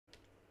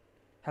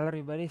Hello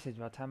everybody, it's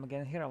EzraTime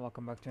again here and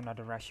welcome back to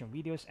another reaction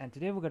videos, and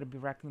today we're going to be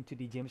reacting to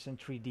the Jameson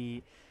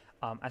 3D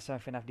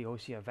SFM FNAF the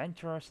OC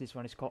Adventures. This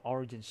one is called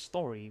Origin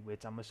Story,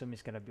 which I'm assuming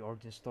is going to be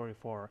origin story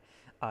for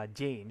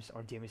James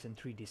or Jameson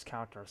 3D's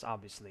characters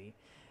obviously.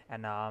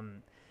 And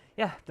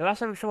yeah, the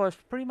last episode was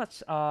pretty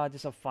much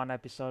just a fun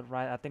episode,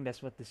 right? I think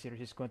that's what the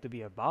series is going to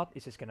be about.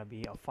 It's just going to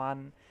be a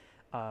fun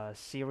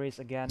series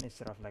again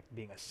instead of like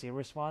being a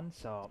serious one,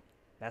 so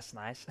that's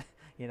nice.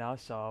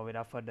 So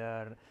without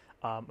further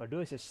ado,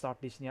 let's just start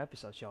this new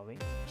episode, shall we?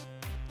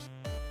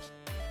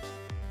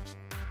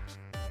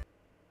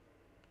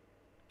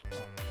 Oh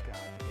my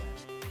god,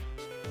 again.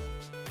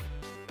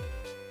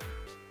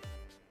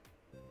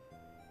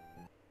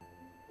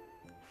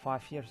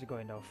 5 years ago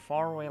in the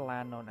faraway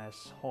land known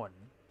as Hon.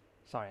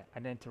 Sorry, I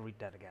need to read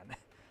that again.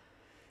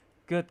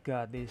 Good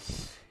god,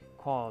 this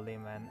quality,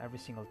 man, every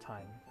single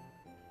time.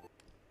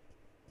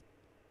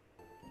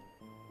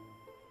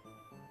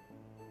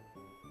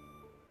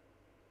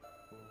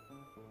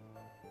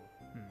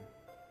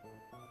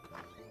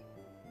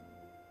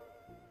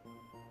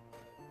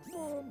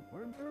 Mom,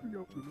 I'm heading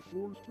out to the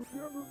forest to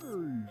gather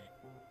berries.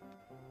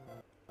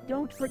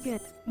 Don't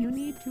forget, you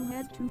need to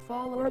head to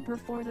Fall Arbor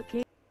for the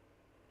cave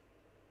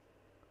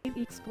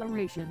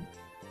exploration.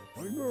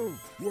 I know.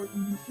 Why do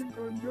you think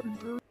I'm getting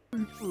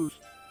berries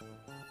first?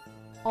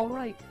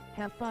 Alright,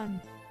 have fun.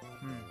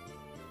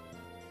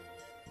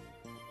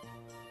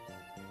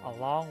 A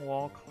long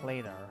walk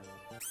later.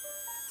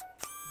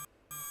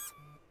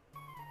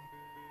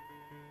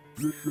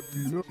 This should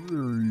be enough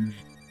berries.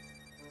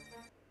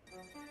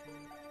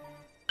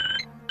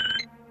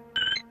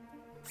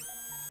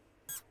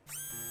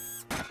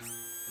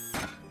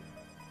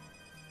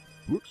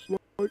 Looks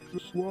like the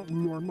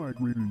swallow are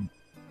migrating.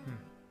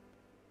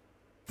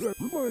 That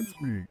reminds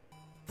me,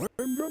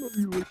 I'm gonna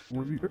be late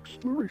for the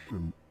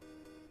exploration.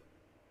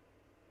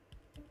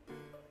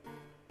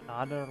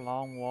 Another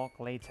long walk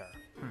later.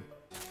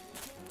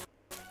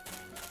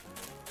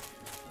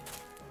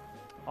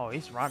 Oh,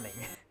 he's running.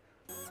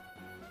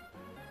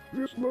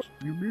 This must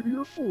be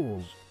Meteor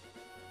Falls.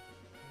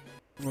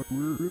 But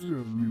where is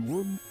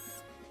everyone?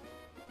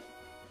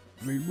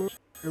 They must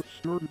have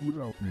started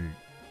without me.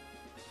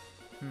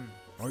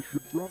 I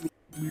should probably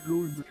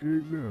go in the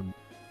cave then.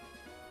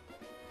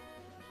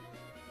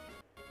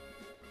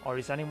 Or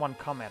is anyone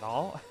come at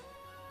all?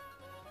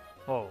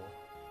 Whoa.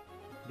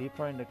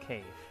 Deeper in the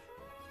cave.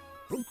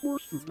 Of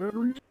course the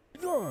batteries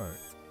die.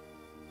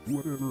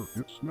 Whatever,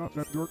 it's not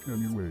that dark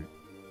anyway.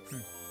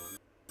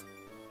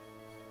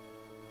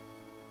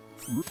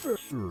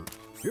 Professor,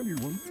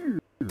 anyone here?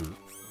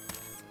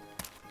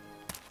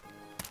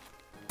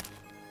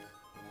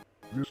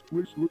 This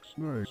place looks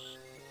nice.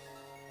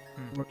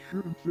 But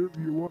shouldn't there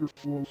be a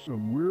waterfall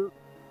somewhere?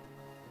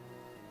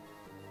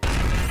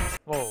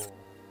 Whoa.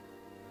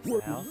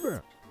 What Hell? is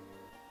that?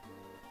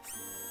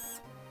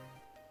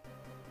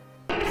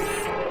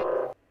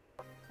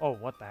 Oh,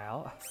 what the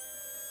hell?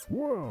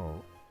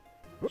 Wow!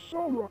 A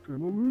Solrock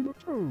and a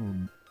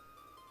Lunatone!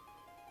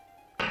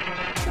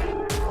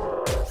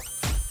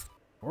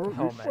 Are they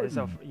Oh man, it's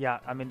fighting? yeah,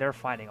 I mean they're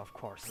fighting, of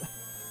course.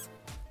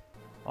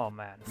 Oh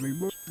man. They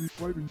must be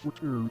fighting for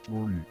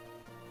territory.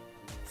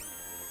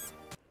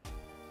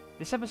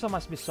 This episode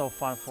must be so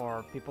fun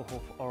for people who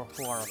are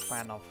a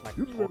fan of like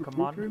Is that a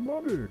Pokemon.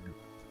 Pokemon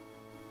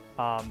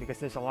egg? Because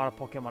there's a lot of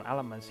Pokemon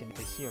elements in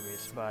this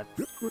series, but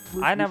It could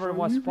break I if never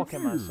watched leave it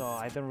Pokemon, here. so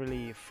I don't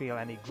really feel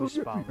any Forget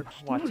the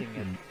goosebumps watching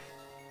it. exploration.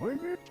 I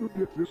need to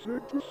get this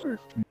egg to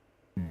safety.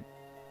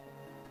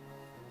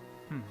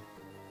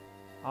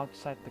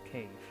 Outside the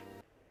cave.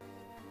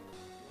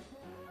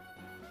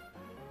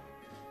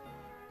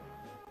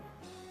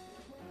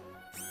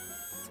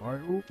 I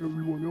hope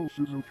everyone else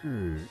is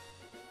okay.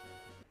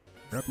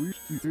 At least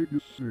the egg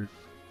is safe.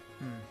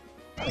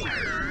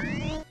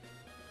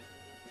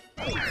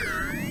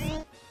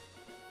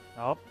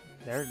 Oh,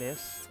 there it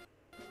is.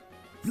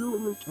 You're a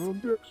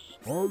Rotondex,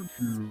 aren't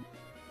you?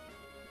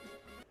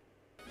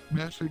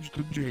 Message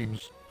to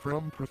James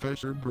from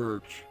Professor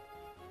Birch.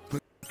 The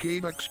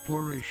cave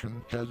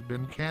exploration has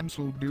been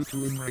cancelled due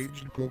to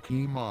enraged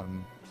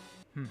Pokemon.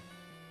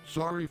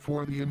 Sorry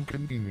for the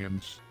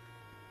inconvenience.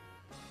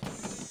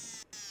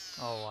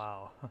 Oh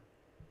wow.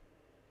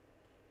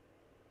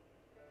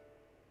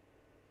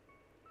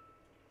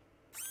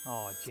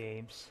 Oh,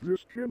 James.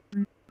 This can't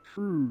be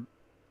true.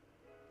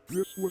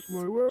 This was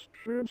my last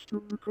chance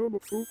to become a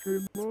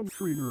Pokemon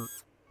trainer.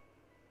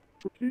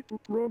 To keep a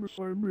promise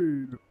I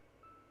made.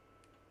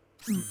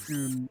 To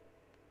him.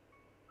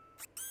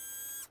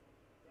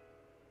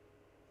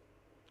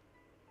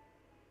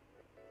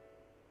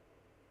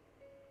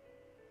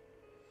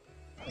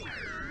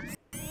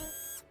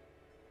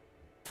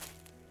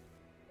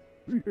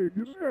 The egg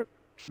is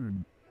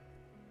action.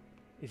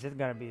 Is it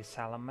gonna be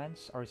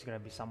Salamence or is it gonna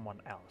be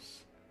someone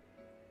else?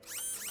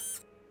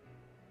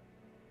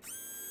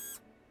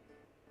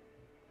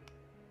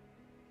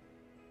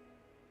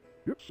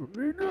 It's a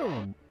big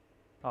gun.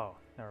 Oh,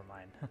 never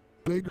mind.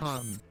 Big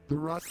Hun, the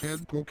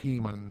Rockhead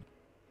Pokemon.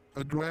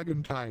 A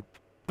dragon type.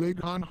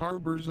 Bagon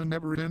harbors a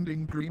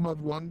never-ending dream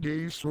of one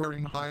day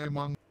soaring high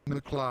among the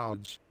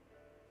clouds.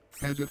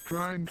 As if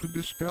trying to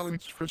dispel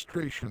its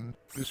frustration,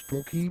 this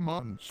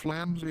Pokemon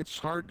slams its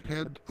hard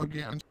head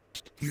against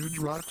huge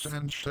rocks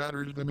and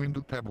shatters them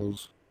into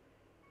pebbles.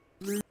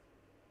 Oh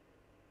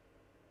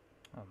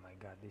my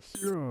god, this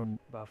John,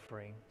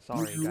 buffering. Sorry,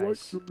 would you like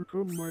guys. to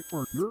become my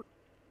partner?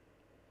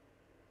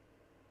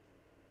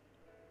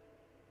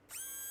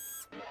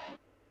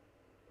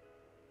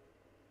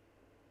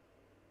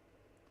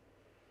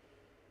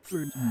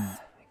 Thank you. Oh my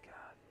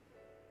god.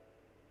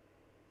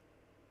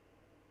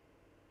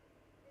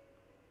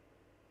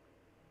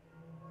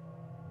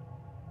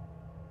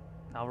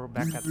 Now we're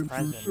back We've at been through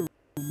present.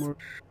 so much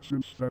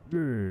since that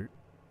day.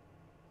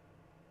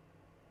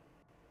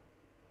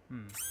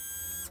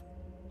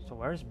 So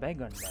where's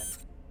Bagon then?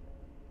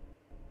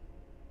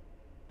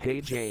 Hey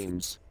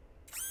James.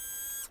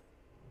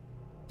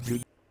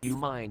 Do you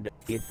mind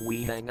if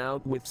we hang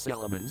out with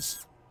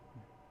Salamence?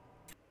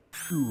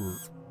 Sure.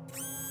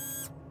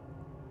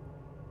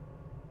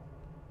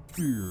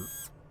 Here,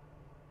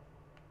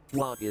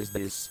 What is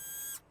this?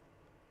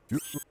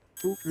 it's a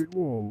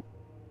Pokeball.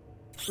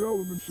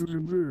 Salamence is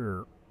in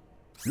there.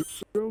 It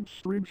sounds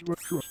strange, but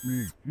trust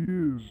me, he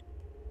is.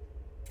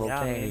 Yeah,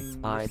 I Okay,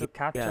 mean, I used to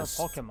capture guess.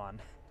 Pokemon.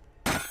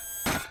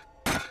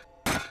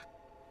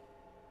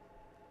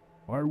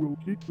 I will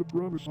keep the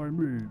promise I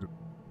made.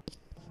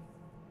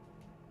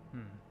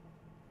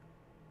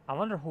 I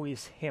wonder who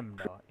is him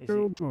though.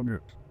 Count on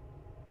it.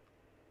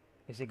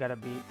 Is it gonna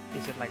be?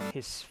 Is it like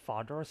his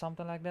father or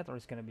something like that, or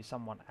is it gonna be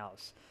someone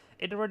else?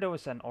 Either way, there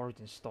was an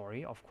origin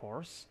story, of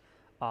course.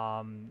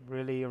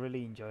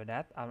 Really enjoyed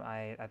that.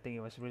 I think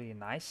it was really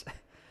nice.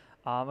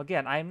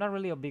 Again, I'm not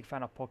really a big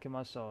fan of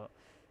Pokemon, so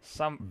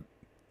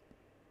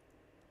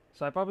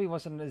I probably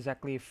wasn't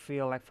exactly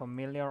feel like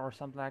familiar or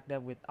something like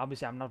that with.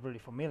 Obviously, I'm not really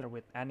familiar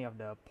with any of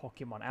the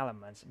Pokemon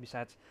elements.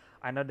 Besides,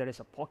 I know there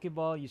is a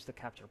Pokeball used to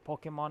capture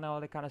Pokemon and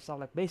all that kind of stuff,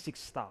 like basic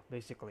stuff,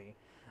 basically.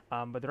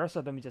 But the rest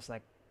of them is just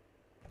like,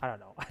 I don't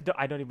know.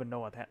 I don't even know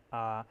what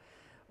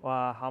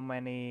how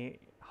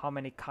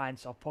many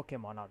kinds of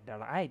Pokemon out there.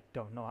 Like, I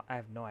don't know. I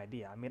have no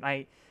idea. I mean,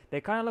 they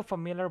kind of look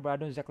familiar, but I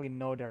don't exactly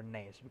know their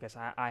names because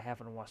I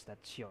haven't watched that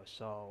show.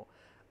 So,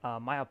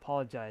 I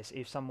apologize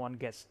if someone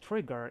gets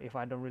triggered if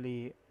I don't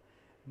really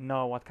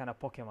know what kind of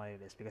Pokemon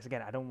it is, because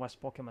again, I don't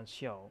watch Pokemon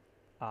show.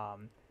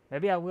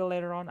 Maybe I will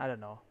later on. I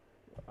don't know.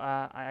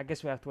 I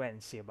guess we have to wait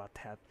and see about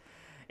that.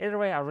 Either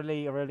way, I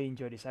really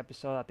enjoyed this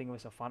episode. I think it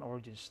was a fun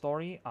origin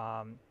story.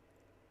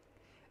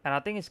 And I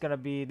think it's gonna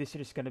be, this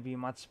series is gonna be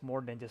much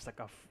more than just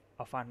like a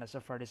Five Nights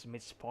at Freddy's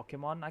meets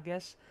Pokemon, I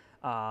guess.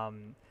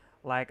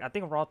 Like I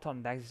think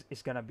Rotom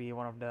is gonna be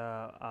one of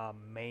the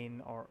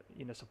main, or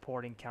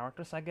supporting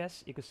characters, I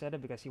guess you could say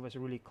that, because he was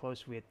really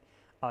close with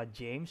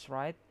James,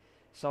 right?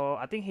 So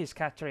I think he's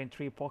capturing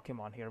 3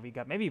 Pokemon here. We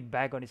got, maybe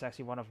Bagon is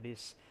actually one of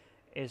these,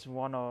 is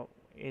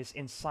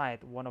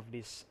inside one of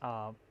these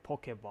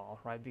Pokeball,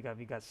 right? We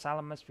got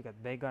Salamence, we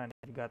got Bagon, and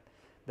we got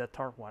the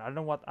third one. I don't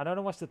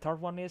know what the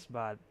third one is,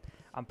 but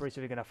I'm pretty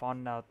sure we're gonna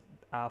find out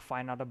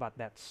about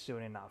that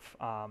soon enough.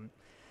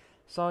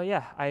 So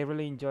yeah, I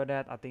really enjoyed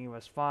that. I think it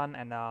was fun,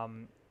 and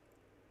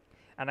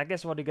I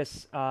guess what you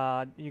guys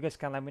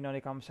can let me know in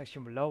the comment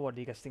section below. What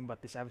do you guys think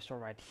about this episode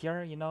right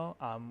here?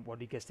 What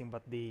do you guys think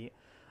about the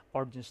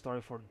origin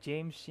story for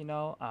James?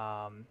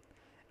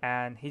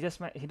 And he does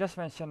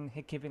mention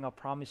he keeping a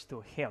promise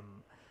to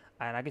him,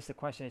 and I guess the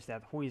question is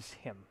that who is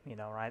him?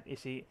 Right?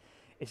 Is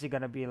he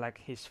gonna be like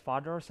his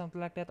father or something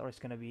like that, or it's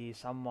gonna be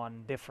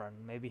someone different,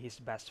 maybe his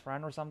best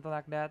friend or something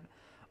like that,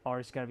 or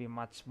it's gonna be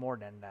much more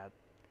than that?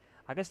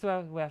 I guess we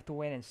have to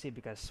wait and see,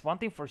 because one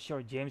thing for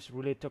sure, James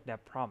really took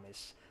that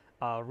promise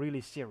really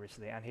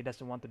seriously, and he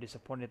doesn't want to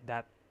disappoint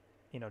that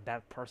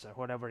that person,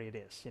 whoever it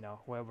is,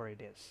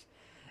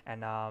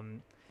 and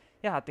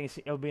yeah, I think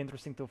it'll be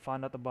interesting to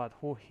find out about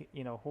who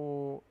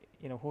who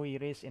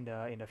it is in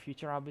the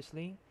future,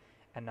 obviously,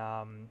 and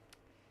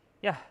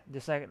yeah,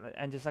 just like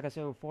I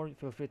said before,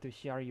 feel free to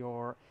share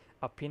your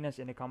opinions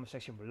in the comment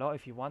section below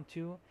if you want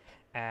to,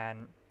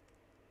 and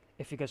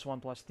if you guys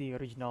want to watch the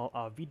original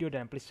video,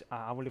 then please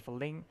I will leave a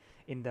link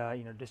in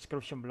the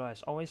description below.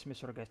 As always, make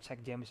sure to guys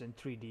check Jameson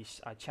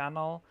 3D's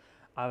channel.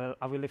 I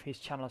will leave his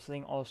channel's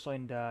link also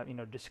in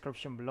the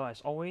description below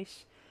as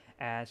always,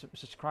 and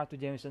subscribe to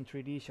Jameson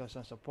 3D, show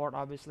some support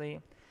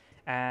obviously,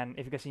 and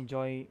if you guys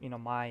enjoy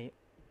my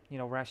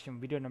reaction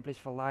video, then please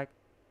leave a like.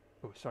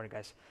 Oh, sorry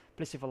guys.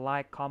 Please leave a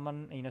like,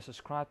 comment,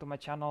 subscribe to my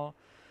channel.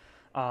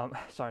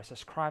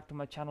 Subscribe to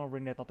my channel,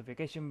 ring that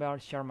notification bell,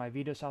 share my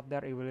videos out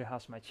there. It really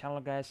helps my channel,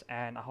 guys.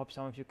 And I hope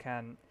some of you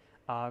can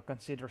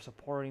consider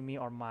supporting me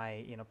on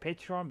my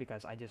Patreon,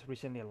 because I just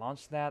recently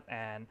launched that,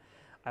 and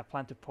I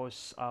plan to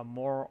post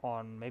more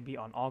on maybe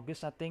on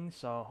August, I think.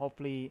 So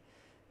hopefully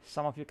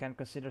some of you can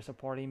consider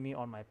supporting me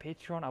on my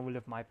Patreon. I will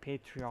leave my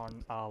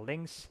Patreon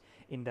links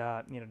in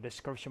the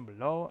description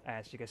below,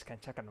 as you guys can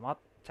check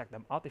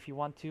them out if you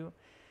want to.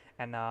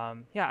 And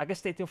yeah, I guess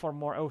stay tuned for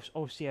more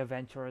OC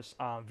Adventures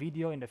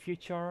video in the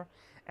future.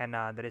 And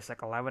there is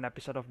like 11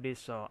 episode of this,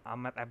 so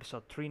I'm at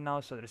episode 3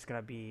 now, so there's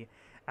gonna be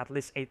at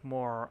least 8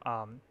 more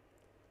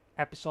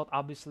episode,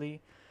 obviously.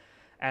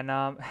 And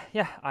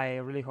yeah, I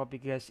really hope you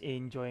guys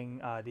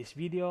enjoying this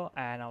video,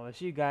 and I will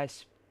see you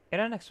guys in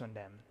the next one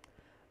then.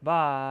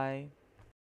 Bye.